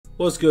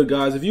What's good,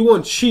 guys? If you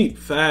want cheap,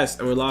 fast,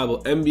 and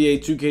reliable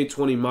NBA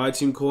 2K20 My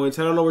Team coins,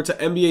 head on over to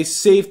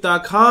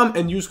NBASafe.com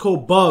and use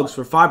code Bugz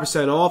for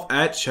 5% off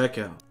at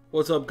checkout.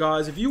 What's up,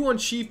 guys? If you want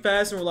cheap,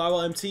 fast, and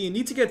reliable MT and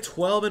need to get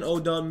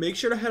 12-0 done, make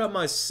sure to head up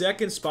my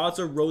second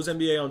sponsor, Rose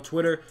NBA, on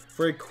Twitter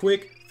for a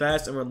quick,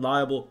 fast, and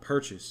reliable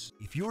purchase.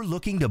 If you're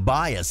looking to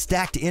buy a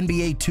stacked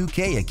NBA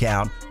 2K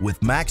account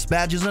with max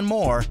badges and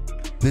more,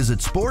 visit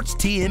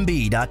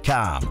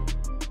sportstnb.com.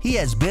 He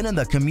has been in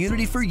the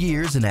community for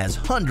years and has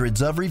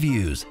hundreds of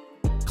reviews.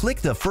 Click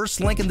the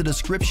first link in the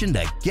description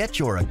to get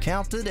your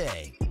account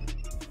today.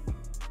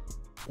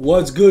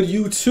 What's good,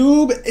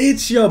 YouTube?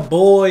 It's your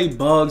boy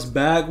Bugz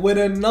back with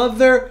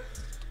another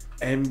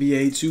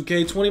NBA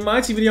 2K20 My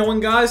Team video. And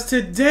guys,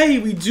 today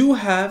we do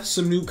have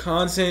some new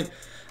content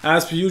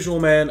as per usual,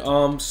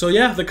 man. So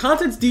yeah, the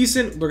content's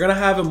decent. We're gonna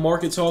have a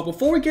market talk.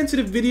 Before we get into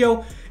the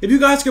video, if you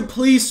guys could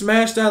please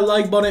smash that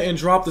like button and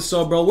drop the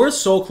sub, bro. We're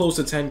so close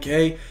to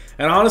 10K.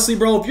 And honestly,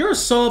 bro, if you're a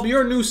sub,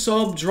 you're a new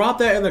sub, drop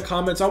that in the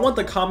comments. I want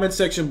the comment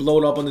section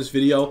blown up on this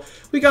video.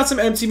 We got some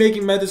MT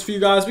making methods for you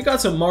guys. We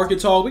got some market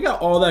talk. We got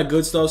all that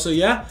good stuff. So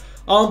yeah,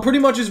 pretty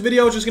much this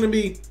video is just gonna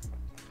be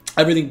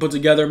everything put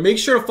together. Make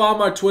sure to follow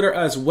my Twitter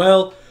as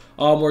well.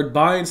 We're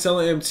buying,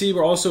 selling MT.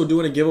 We're also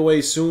doing a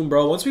giveaway soon,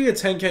 bro. Once we get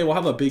 10K, we'll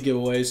have a big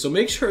giveaway. So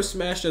make sure to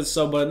smash that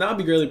sub button. That would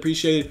be greatly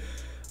appreciated.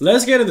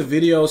 Let's get into the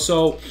video.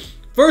 So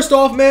first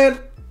off, man,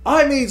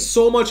 I made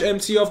so much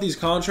MT off these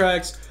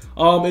contracts.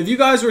 If you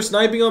guys were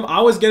sniping them,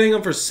 I was getting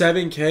them for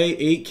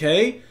 7K,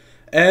 8K,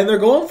 and they're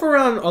going for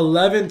around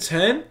 11,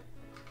 10.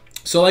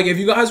 So like, if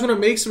you guys want to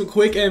make some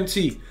quick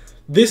MT,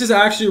 this is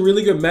actually a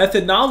really good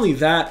method. Not only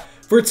that,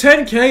 for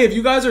 10K, if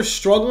you guys are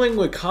struggling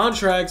with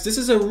contracts, this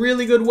is a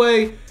really good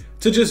way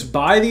to just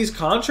buy these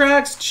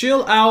contracts,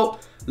 chill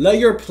out, let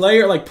your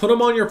player, like, put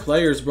them on your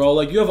players, bro.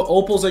 Like, you have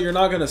opals that you're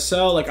not going to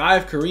sell. Like, I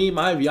have Kareem,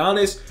 I have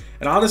Giannis.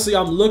 And honestly,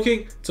 I'm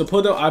looking to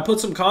put them, I put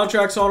some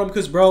contracts on them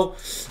because, bro,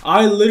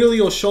 I literally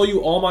will show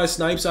you all my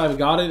snipes I've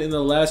gotten in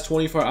the last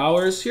 24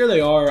 hours. Here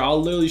they are.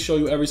 I'll literally show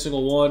you every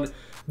single one.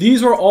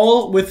 These were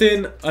all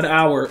within an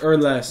hour or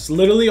less.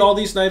 Literally, all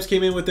these snipes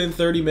came in within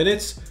 30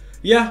 minutes.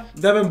 Yeah,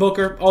 Devin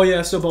Booker. Oh,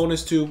 yeah, so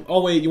bonus too.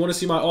 Oh, wait, you want to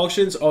see my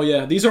auctions? Oh,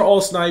 yeah, these are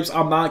all snipes.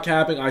 I'm not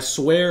capping. I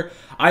swear.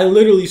 I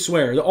literally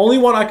swear. The only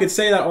one I could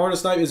say that aren't a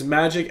snipe is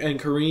Magic and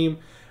Kareem.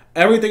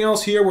 Everything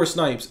else here were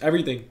snipes.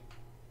 Everything.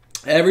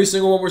 Every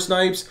single one were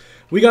snipes.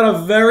 We got a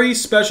very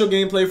special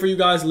gameplay for you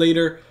guys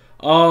later.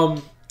 A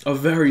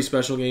very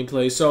special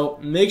gameplay. So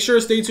make sure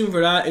to stay tuned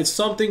for that. It's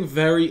something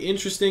very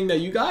interesting that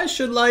you guys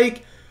should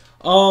like.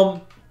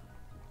 But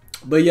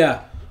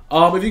yeah.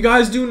 If you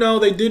guys do know,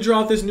 they did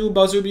drop this new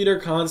buzzer beater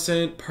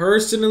content.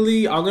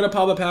 Personally, I'm gonna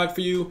pop a pack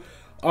for you.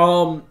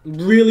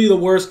 Really the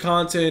worst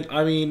content.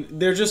 I mean,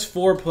 they're just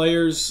 4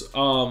 players.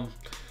 The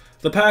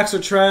packs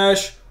are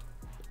trash.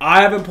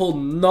 I haven't pulled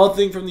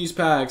nothing from these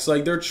packs.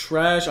 Like, they're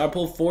trash. I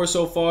pulled 4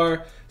 so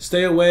far.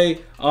 Stay away.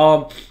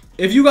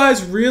 If you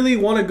guys really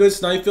want a good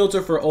snipe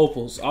filter for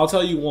opals, I'll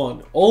tell you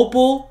one.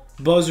 Opal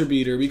buzzer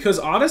beater. Because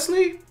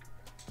honestly,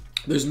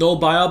 there's no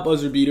buyout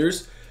buzzer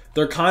beaters.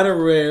 They're kind of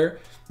rare.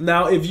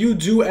 Now, if you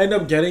do end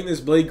up getting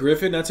this Blake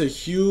Griffin, that's a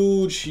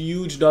huge,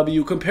 huge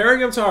W.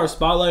 Comparing him to our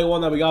Spotlight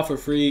one that we got for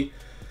free,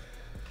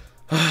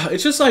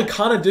 it's just like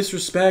kind of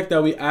disrespect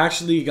that we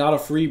actually got a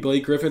free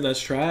Blake Griffin that's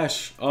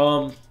trash.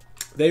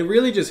 They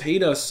really just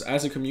hate us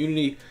as a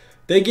community.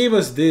 They gave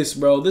us this,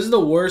 bro. This is the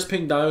worst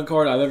Pink Diamond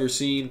card I've ever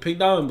seen. Pink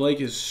Diamond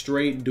Blake is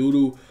straight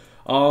doo-doo.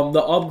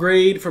 The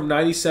upgrade from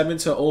 97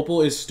 to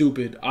Opal is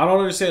stupid. I don't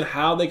understand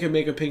how they can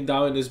make a Pink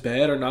Diamond this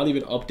bad or not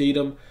even update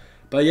them.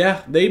 But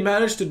yeah, they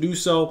managed to do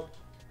so.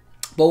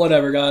 But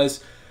whatever,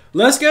 guys.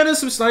 Let's get into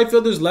some snipe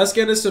filters. Let's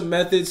get into some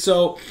methods.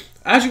 So,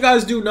 as you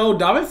guys do know,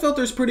 Diamond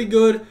filter is pretty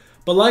good.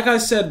 But like I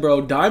said,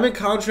 bro, Diamond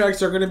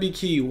contracts are going to be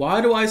key.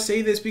 Why do I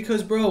say this?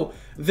 Because, bro,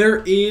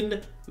 they're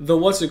in the,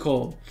 what's it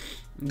called?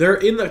 They're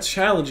in the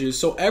challenges.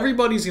 So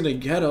everybody's going to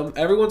get them.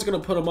 Everyone's going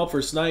to put them up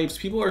for snipes.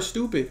 People are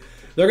stupid.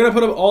 They're going to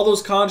put up all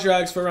those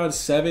contracts for around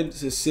 7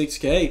 to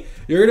 6K.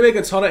 You're going to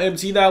make a ton of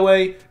MT that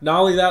way. Not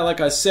only that, like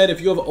I said,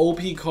 if you have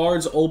OP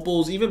cards,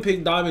 opals, even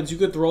pink diamonds, you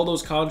could throw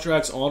those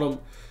contracts on them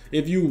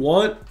if you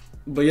want.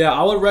 But yeah,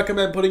 I would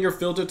recommend putting your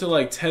filter to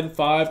like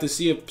 10.5 to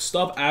see if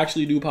stuff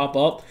actually do pop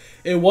up.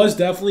 It was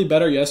definitely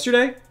better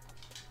yesterday.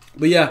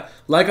 But yeah,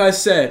 like I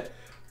said,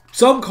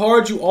 some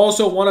cards you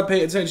also want to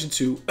pay attention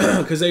to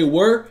because they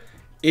were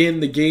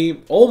in the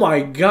game. Oh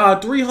my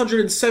god,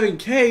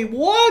 307K.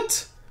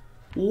 What?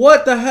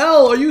 What the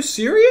hell? Are you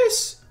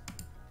serious?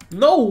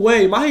 No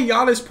way. My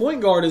Giannis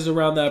point guard is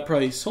around that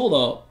price. Hold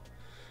up.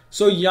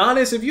 So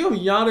Giannis, if you have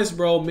Giannis,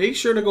 bro, make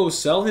sure to go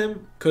sell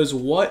him because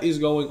what is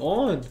going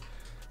on?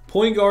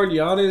 Point guard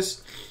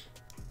Giannis,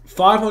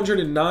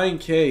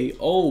 509K.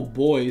 Oh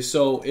boy.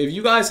 So if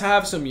you guys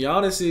have some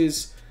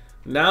Giannis's,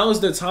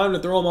 now's the time to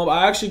throw them up.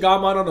 I actually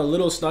got mine on a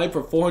little snipe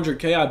for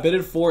 400K. I bid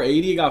it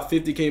 480, got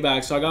 50K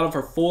back. So I got him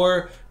for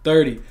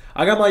 430.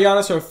 I got my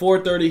Giannis for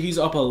 430. He's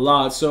up a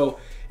lot. So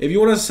if you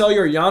want to sell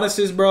your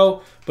Giannis's,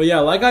 bro. But yeah,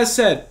 like I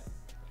said,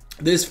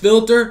 this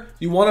filter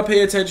you want to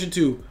pay attention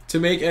to. to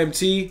make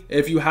MT.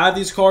 If you have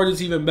these cards,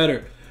 it's even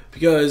better.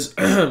 Because,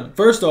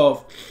 first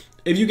off,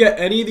 if you get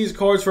any of these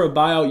cards for a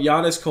buyout,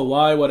 Giannis,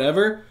 Kawhi,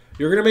 whatever,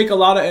 you're going to make a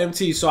lot of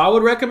MT. So I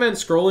would recommend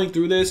scrolling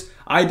through this.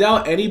 I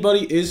doubt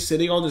anybody is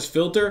sitting on this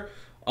filter.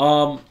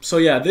 So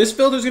yeah, this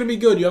filter is going to be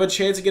good. You have a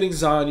chance of getting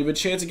Zion. You have a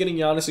chance of getting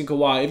Giannis and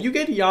Kawhi. If you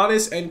get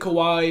Giannis and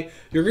Kawhi,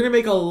 you're going to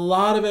make a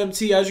lot of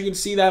MT. As you can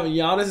see, that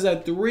Giannis is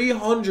at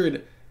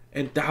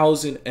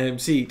 300,000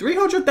 MT.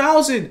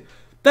 300,000!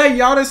 That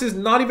Giannis is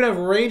not even a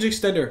range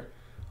extender.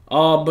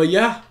 But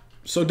yeah,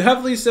 so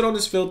definitely sit on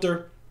this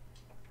filter.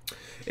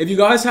 If you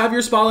guys have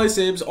your Spotlight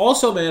Sims,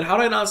 also, man, how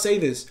did I not say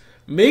this?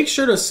 Make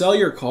sure to sell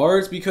your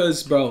cards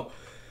because, bro,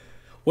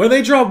 when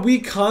they drop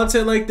weak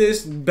content like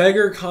this,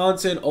 beggar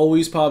content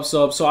always pops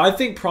up. So I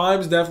think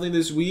Prime's definitely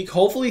this week.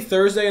 Hopefully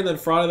Thursday and then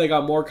Friday they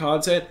got more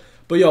content.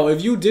 But yo,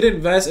 if you did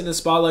invest in the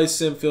Spotlight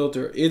Sim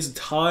filter, it's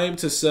time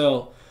to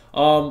sell.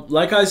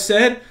 Like I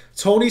said,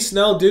 Tony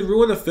Snell did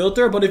ruin the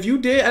filter, but if you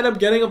did end up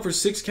getting him for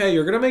 6K,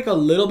 you're going to make a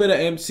little bit of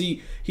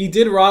MT. He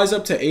did rise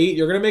up to 8.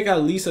 You're going to make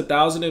at least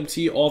 1,000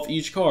 MT off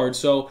each card.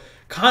 So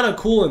kind of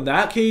cool in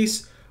that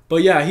case.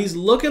 But yeah, he's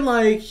looking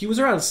like he was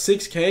around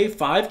 6K,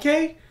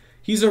 5K.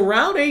 He's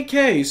around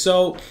 8K.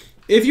 So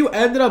if you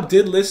ended up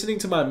listening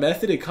to my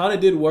method, it kind of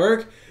did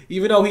work.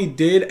 Even though he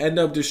did end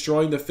up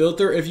destroying the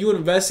filter. If you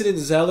invested in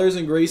Zellers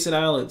and Grayson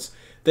Allens,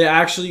 they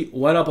actually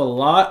went up a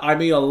lot. I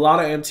made a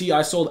lot of MT.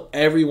 I sold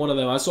every one of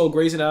them. I sold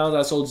Grayson Allens.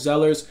 I sold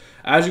Zellers.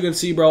 As you can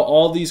see, bro,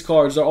 all these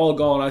cards are all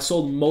gone. I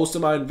sold most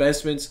of my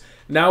investments.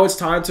 Now it's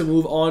time to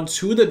move on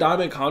to the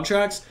diamond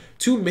contracts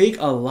to make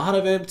a lot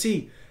of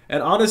MT.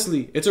 And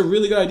honestly, it's a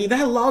really good idea.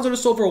 That Lonzo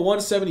just sold for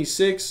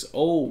 176.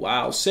 Oh,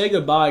 wow. Say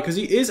goodbye because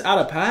he is out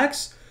of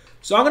packs.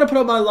 So I'm going to put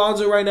up my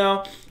Lonzo right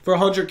now for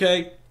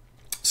 100K.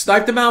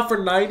 Sniped him out for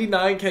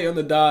 99K on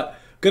the dot.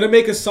 Gonna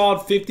make a solid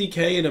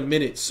 50K in a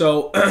minute.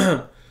 So,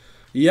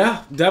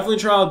 yeah, definitely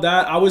try out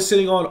that. I was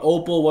sitting on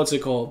Opal, what's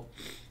it called?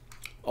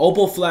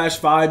 Opal Flash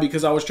 5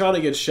 because I was trying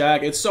to get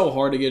Shaq. It's so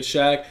hard to get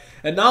Shaq.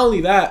 And not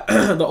only that,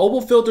 the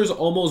Opal filter is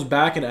almost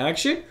back in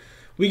action.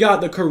 We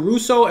got the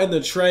Caruso and the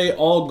Trey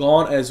all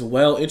gone as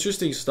well.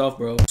 Interesting stuff,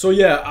 bro. So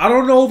yeah, I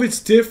don't know if it's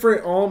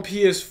different on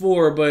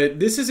PS4, but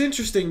this is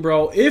interesting,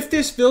 bro. If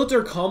this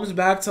filter comes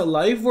back to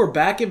life, we're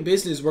back in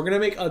business. We're going to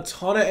make a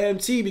ton of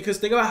MT because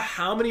think about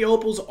how many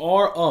Opals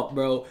are up,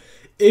 bro.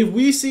 If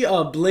we see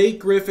a Blake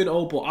Griffin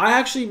Opal, I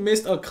actually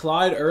missed a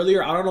Clyde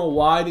earlier. I don't know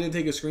why I didn't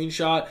take a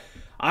screenshot.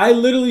 I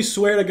literally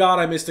swear to God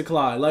I missed a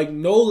Clyde. Like,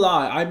 no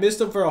lie. I missed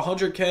him for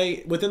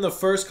 100K. Within the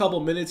first couple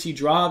minutes, he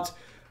dropped.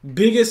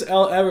 Biggest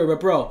L ever. But,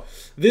 bro,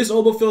 this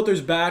Opal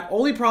filter's back.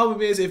 Only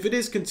problem is if it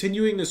is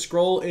continuing to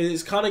scroll, it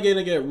is kind of going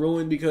to get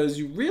ruined because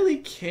you really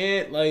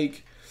can't,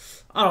 like,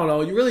 I don't know.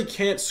 You really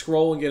can't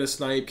scroll and get a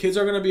snipe. Kids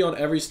are going to be on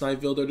every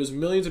snipe filter. There's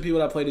millions of people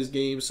that play this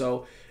game,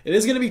 so it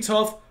is going to be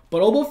tough.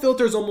 But Opal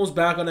filter is almost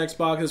back on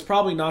Xbox. It's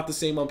probably not the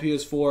same on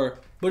PS4.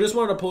 But just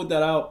wanted to put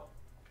that out.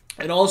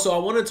 And also, I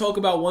want to talk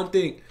about one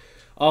thing.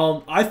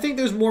 I think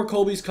there's more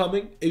Kobe's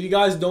coming. If you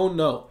guys don't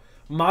know,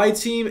 my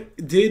team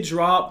did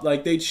drop,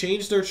 like, they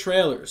changed their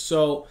trailer.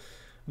 So,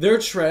 their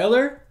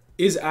trailer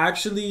is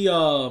actually,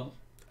 not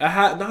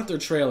their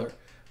trailer.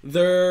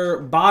 Their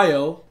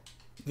bio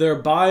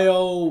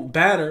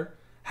banner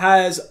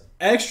has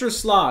extra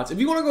slots. If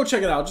you want to go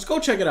check it out, just go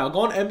check it out.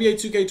 Go on NBA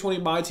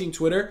 2K20 My Team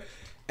Twitter.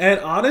 And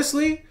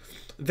honestly,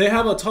 they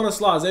have a ton of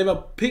slots. They have a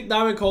pink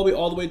diamond Kobe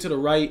all the way to the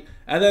right.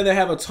 And then they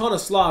have a ton of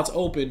slots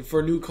open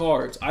for new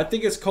cards. I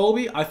think it's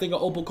Kobe. I think an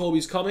Opal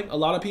Kobe's coming. A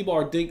lot of people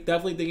are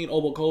definitely thinking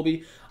Opal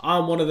Kobe.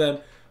 I'm one of them.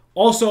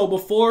 Also,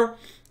 before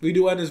we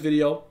do end this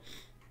video,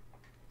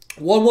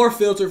 one more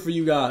filter for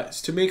you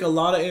guys to make a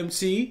lot of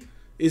MT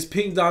is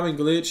pink diamond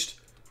glitched.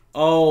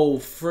 Oh,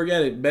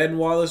 forget it. Ben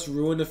Wallace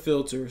ruined the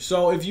filter.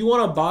 So if you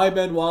want to buy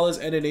Ben Wallace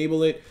and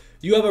enable it,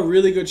 you have a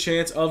really good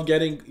chance of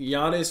getting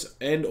Giannis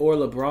and or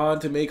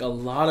LeBron to make a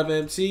lot of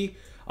MT.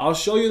 I'll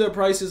show you their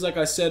prices. Like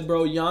I said,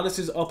 bro, Giannis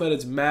is up at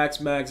its max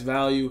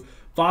value.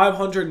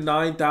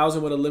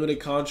 509,000 with a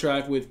limited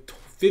contract with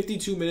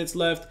 52 minutes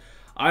left.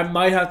 I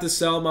might have to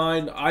sell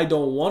mine. I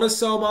don't want to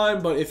sell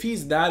mine, but if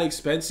he's that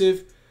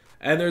expensive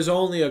and there's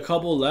only a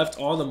couple left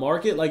on the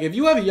market, like if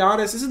you have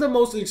Giannis, this is the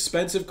most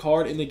expensive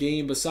card in the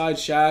game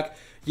besides Shaq.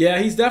 Yeah,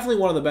 he's definitely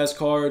one of the best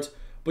cards.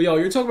 But yo,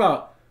 you're talking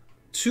about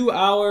 2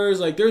 hours.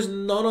 Like, there's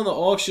none on the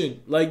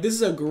auction. Like, this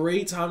is a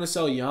great time to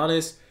sell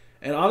Giannis.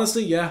 And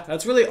honestly, yeah,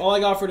 that's really all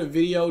I got for the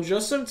video.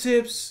 Just some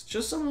tips.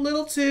 Just some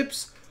little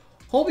tips.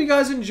 Hope you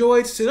guys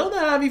enjoyed. Sit on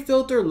that Abby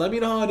filter. Let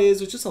me know how it is.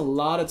 There's just a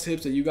lot of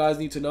tips that you guys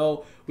need to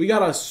know. We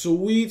got a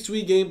sweet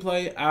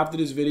gameplay after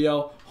this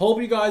video.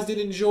 Hope you guys did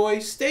enjoy.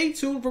 Stay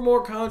tuned for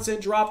more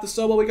content. Drop the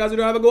sub. What we guys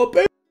do. Have a good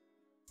day.